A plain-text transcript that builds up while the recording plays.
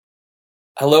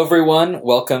Hello, everyone.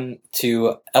 Welcome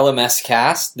to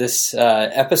LMScast. This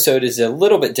episode is a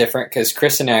little bit different because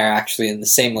Chris and I are actually in the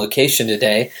same location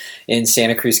today in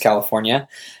Santa Cruz, California.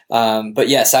 But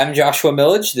yes, I'm Joshua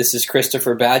Millage. This is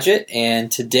Christopher Badgett,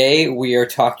 and today we are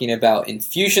talking about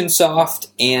Infusionsoft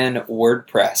and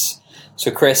WordPress. So,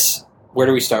 Chris, where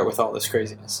do we start with all this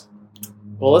craziness?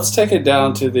 Well, let's take it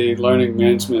down to the learning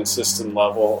management system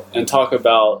level and talk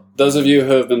about those of you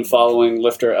who have been following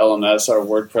lifterLMS, our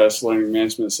WordPress learning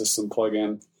management system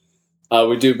plugin.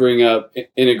 We do bring up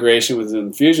integration with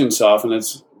Infusionsoft, and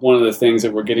it's one of the things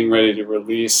that we're getting ready to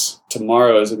release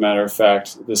tomorrow. As a matter of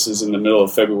fact, this is in the middle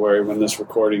of February when this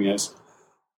recording is.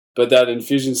 But that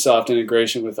Infusionsoft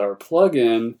integration with our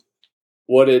plugin,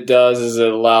 what it does is it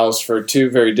allows for two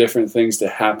very different things to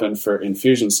happen for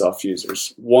Infusionsoft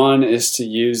users. One is to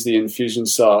use the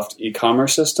Infusionsoft ecommerce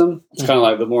system. It's kind of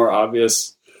like the more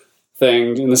obvious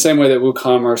thing. In the same way that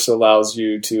WooCommerce allows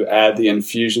you to add the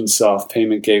Infusionsoft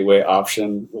payment gateway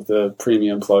option with a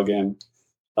premium plugin,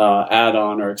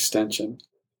 add-on or extension.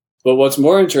 But what's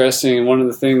more interesting, and one of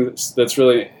the things that's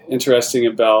really interesting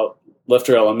about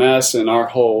lifterLMS and our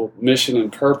whole mission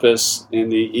and purpose in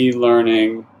the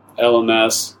eLearning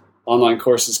LMS online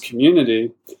courses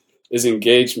community is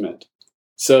engagement.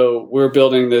 So we're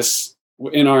building this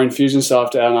in our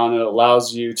Infusionsoft add-on. It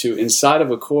allows you to, inside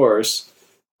of a course,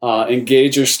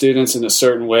 engage your students in a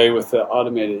certain way with the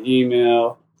automated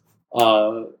email,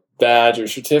 badge, or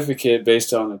certificate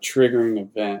based on a triggering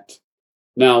event.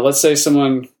 Now, let's say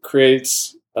someone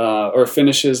creates or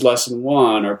finishes lesson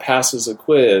 1 or passes a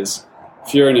quiz.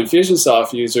 If you're an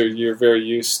Infusionsoft user, you're very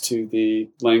used to the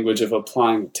language of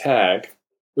applying a tag.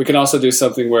 We can also do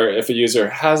something where if a user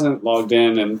hasn't logged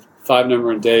in 5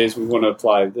 number of days, we want to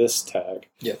apply this tag.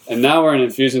 Yep. And now we're in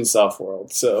Infusionsoft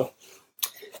world. So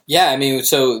the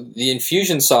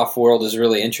Infusionsoft world is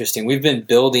really interesting. We've been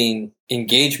building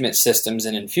engagement systems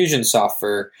in Infusionsoft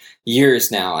for years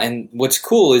now. And what's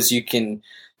cool is you can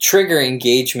trigger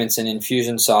engagements in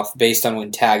Infusionsoft based on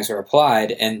when tags are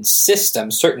applied, and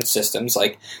certain systems,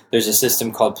 like there's a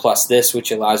system called Plus This, which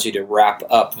allows you to wrap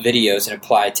up videos and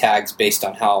apply tags based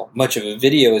on how much of a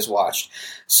video is watched.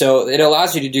 So it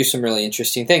allows you to do some really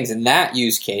interesting things. In that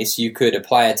use case, you could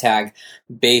apply a tag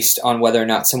based on whether or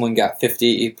not someone got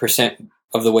 50%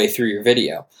 of the way through your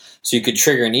video. So you could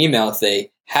trigger an email if they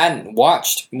hadn't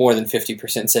watched more than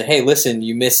 50% and said, hey, listen,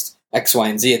 you missed X, Y,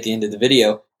 and Z at the end of the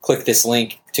video. Click this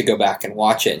link to go back and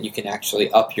watch it, and you can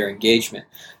actually up your engagement.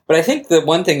 But I think the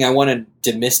one thing I want to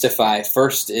demystify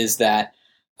first is that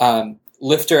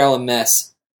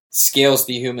lifterLMS scales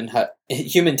the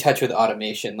human touch with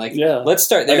automation. Let's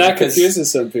start there. And that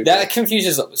confuses some people. That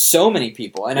confuses so many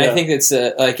people, and I think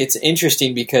it's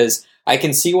interesting because I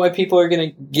can see why people are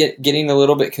going to getting a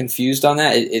little bit confused on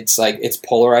that. It's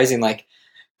polarizing. Like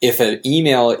if an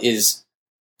email is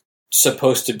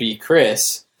supposed to be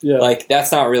Chris. Yeah.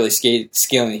 That's not really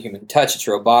scaling the human touch, it's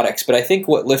robotics. But I think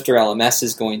what lifterLMS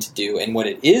is going to do, and what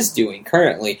it is doing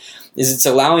currently, is it's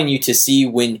allowing you to see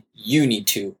when you need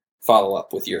to follow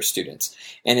up with your students.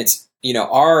 And it's,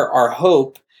 our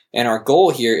hope and our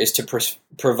goal here is to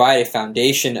provide a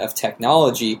foundation of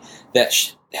technology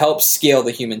that helps scale the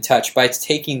human touch by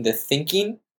taking the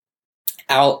thinking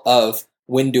out of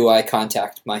when do I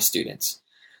contact my students.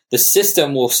 The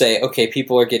system will say, okay,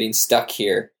 people are getting stuck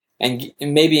here, and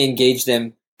maybe engage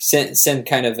them, send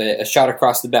kind of a shot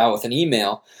across the bow with an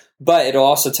email, but it'll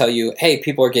also tell you, hey,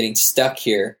 people are getting stuck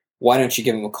here, why don't you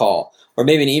give them a call? Or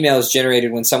maybe an email is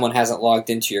generated when someone hasn't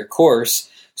logged into your course,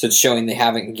 so it's showing they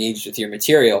haven't engaged with your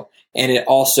material, and it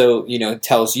also,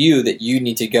 tells you that you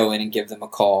need to go in and give them a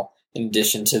call in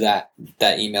addition to that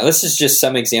email. This is just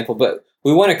some example, but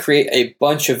we want to create a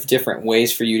bunch of different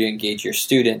ways for you to engage your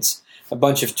students, a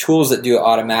bunch of tools that do it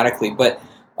automatically, but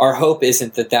our hope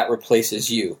isn't that replaces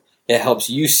you. It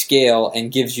helps you scale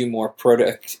and gives you more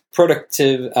productive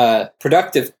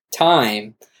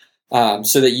time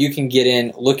so that you can get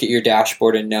in, look at your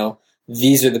dashboard, and know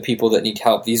these are the people that need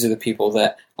help. These are the people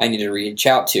that I need to reach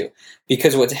out to.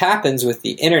 Because what happens with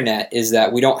the internet is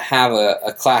that we don't have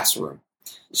a classroom.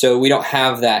 So we don't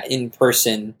have that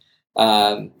in-person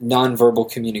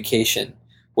nonverbal communication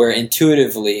where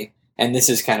intuitively, and this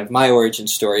is kind of my origin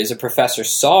story, as a professor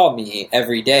saw me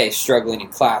every day struggling in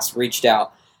class, reached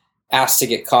out, asked to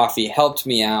get coffee, helped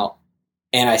me out,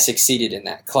 and I succeeded in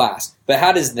that class. But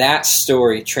how does that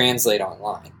story translate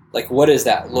online? What does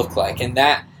that look like? And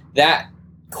that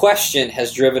question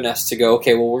has driven us to go,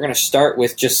 okay, well, we're going to start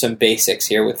with just some basics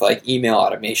here with email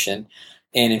automation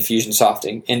and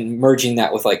Infusionsoft and merging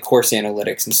that with course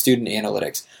analytics and student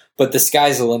analytics. But the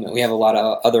sky's the limit. We have a lot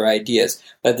of other ideas.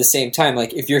 But at the same time,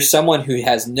 if you're someone who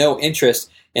has no interest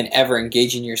and ever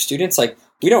engaging your students, like,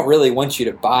 we don't really want you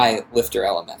to buy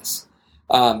lifterLMS.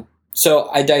 So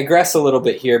I digress a little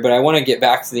bit here, but I want to get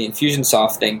back to the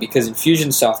Infusionsoft thing, because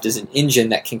Infusionsoft is an engine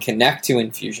that can connect to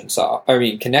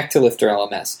connect to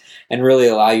lifterLMS and really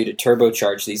allow you to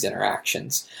turbocharge these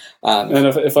interactions. And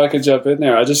if I could jump in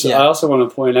there, I also want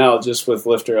to point out, just with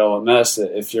lifterLMS,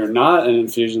 that if you're not an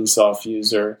Infusionsoft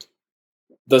user,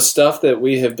 the stuff that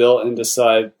we have built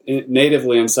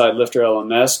natively inside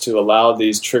lifterLMS to allow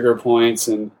these trigger points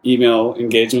and email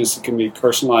engagements that can be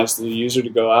personalized to the user to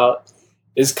go out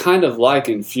is kind of like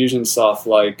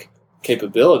Infusionsoft-like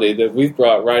capability that we've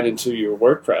brought right into your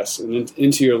WordPress and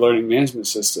into your learning management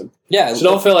system. Yeah. So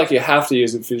don't feel like you have to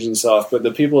use Infusionsoft, but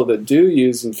the people that do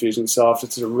use Infusionsoft,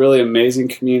 it's a really amazing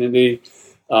community,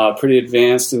 pretty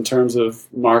advanced in terms of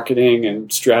marketing and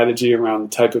strategy around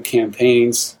the type of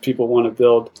campaigns people want to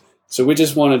build. So we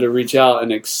just wanted to reach out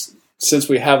and, since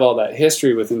we have all that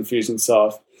history with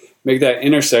Infusionsoft, make that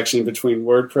intersection between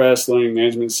WordPress, learning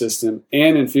management system,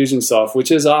 and Infusionsoft, which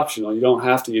is optional. You don't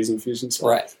have to use Infusionsoft,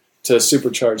 right, to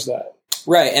supercharge that.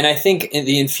 Right, and I think in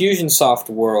the Infusionsoft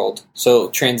world, so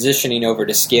transitioning over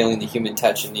to scaling the human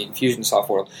touch in the Infusionsoft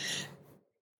world,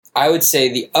 I would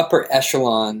say the upper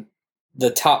echelon, the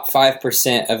top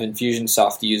 5% of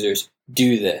Infusionsoft users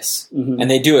do this, and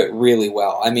they do it really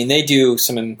well. I mean, they do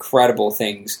some incredible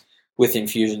things with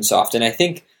Infusionsoft, and I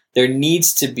think there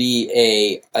needs to be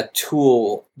a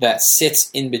tool that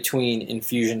sits in between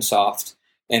Infusionsoft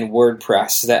and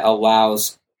WordPress that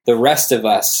allows the rest of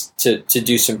us to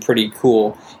do some pretty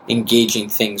cool, engaging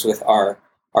things with our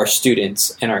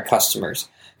students and our customers.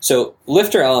 So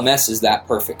lifterLMS is that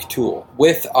perfect tool.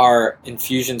 With our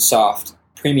Infusionsoft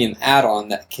premium add-on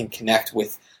that can connect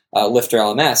with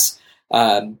lifterLMS,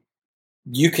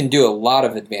 you can do a lot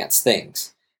of advanced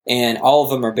things. And all of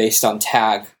them are based on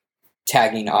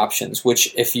tagging options,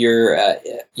 which if you're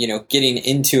getting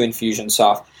into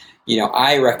Infusionsoft,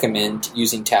 I recommend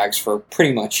using tags for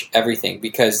pretty much everything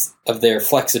because of their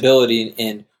flexibility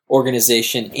in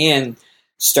organization and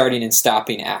starting and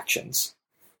stopping actions.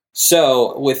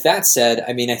 So with that said,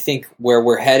 I mean, I think where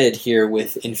we're headed here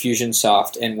with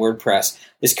Infusionsoft and WordPress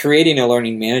is creating a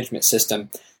learning management system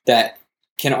that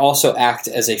can also act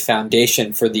as a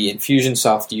foundation for the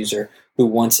Infusionsoft user who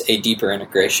wants a deeper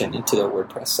integration into their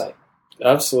WordPress site.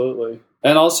 Absolutely.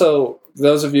 And also,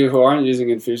 those of you who aren't using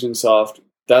Infusionsoft,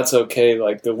 that's okay.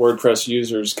 Like, the WordPress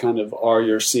users kind of are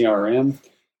your CRM,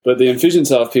 but the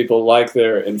Infusionsoft people like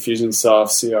their Infusionsoft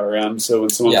CRM. So when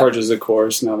someone purchases a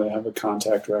course, now they have a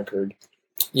contact record,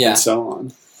 and so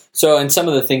on. So, and some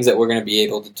of the things that we're going to be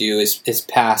able to do is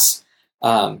pass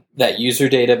that user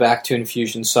data back to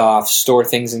Infusionsoft, store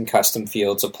things in custom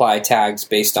fields, apply tags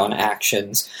based on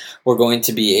actions. We're going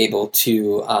to be able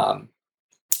to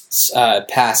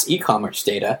pass ecommerce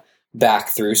data back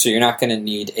through, so you're not going to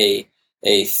need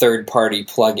a third-party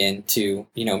plugin to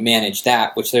manage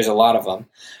that, which there's a lot of them.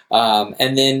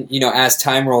 And then as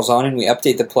time rolls on and we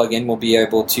update the plugin, we'll be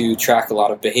able to track a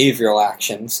lot of behavioral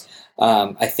actions.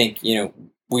 I think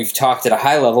we've talked at a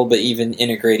high level, but even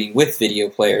integrating with video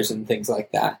players and things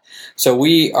like that. So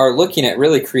we are looking at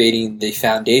really creating the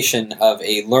foundation of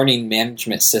a learning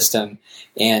management system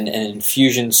and an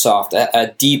Infusionsoft,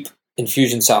 a deep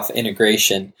Infusionsoft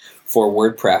integration for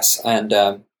WordPress. And,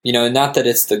 not that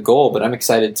it's the goal, but I'm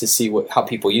excited to see how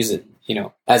people use it,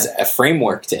 as a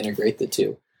framework to integrate the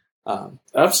two.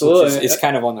 Absolutely. It's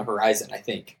kind of on the horizon, I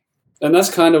think. And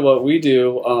that's kind of what we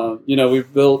do.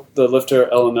 We've built the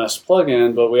lifterLMS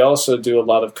plugin, but we also do a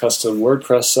lot of custom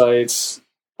WordPress sites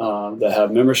that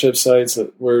have membership sites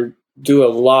that we do a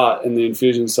lot in the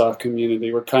Infusionsoft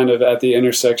community. We're kind of at the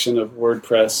intersection of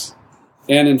WordPress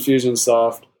and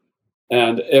Infusionsoft.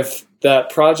 And if that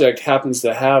project happens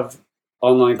to have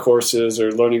online courses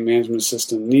or learning management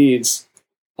system needs,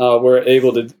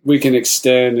 we can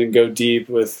extend and go deep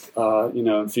with,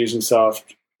 Infusionsoft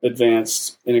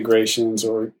advanced integrations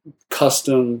or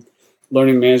custom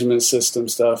learning management system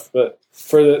stuff. But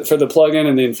for the plugin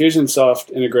and the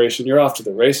Infusionsoft integration, you're off to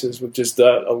the races with just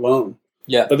that alone.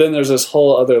 Yeah. But then there's this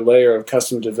whole other layer of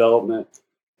custom development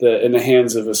that, in the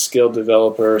hands of a skilled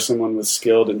developer or someone with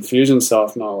skilled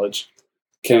Infusionsoft knowledge,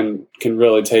 can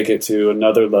really take it to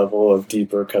another level of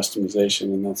deeper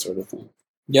customization and that sort of thing.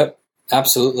 Yep,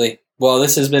 absolutely. Well,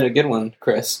 this has been a good one,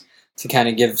 Chris, to kind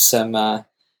of give some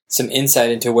insight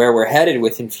into where we're headed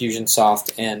with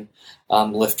Infusionsoft and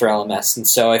lifterLMS. And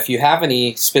so if you have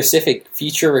any specific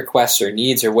feature requests or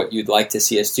needs or what you'd like to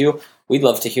see us do, we'd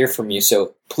love to hear from you.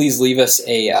 So please leave us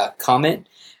a comment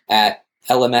at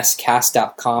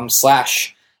lmscast.com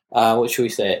 / what should we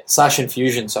say?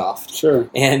 /Infusionsoft. Sure.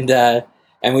 And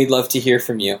and we'd love to hear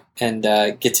from you and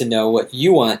get to know what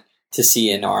you want to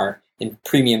see in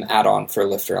premium add-on for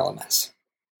lifterLMS.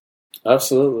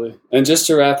 Absolutely. And just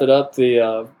to wrap it up,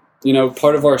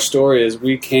 part of our story is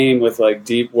we came with like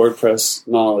deep WordPress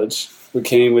knowledge. We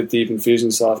came with deep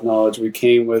Infusionsoft knowledge. We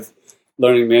came with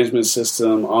learning management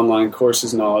system, online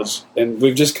courses knowledge, and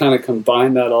we've just kind of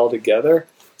combined that all together.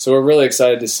 So we're really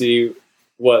excited to see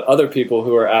what other people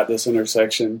who are at this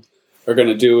intersection are going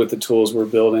to do with the tools we're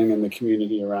building and the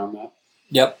community around that.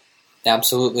 Yep,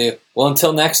 absolutely. Well,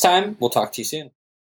 until next time, we'll talk to you soon.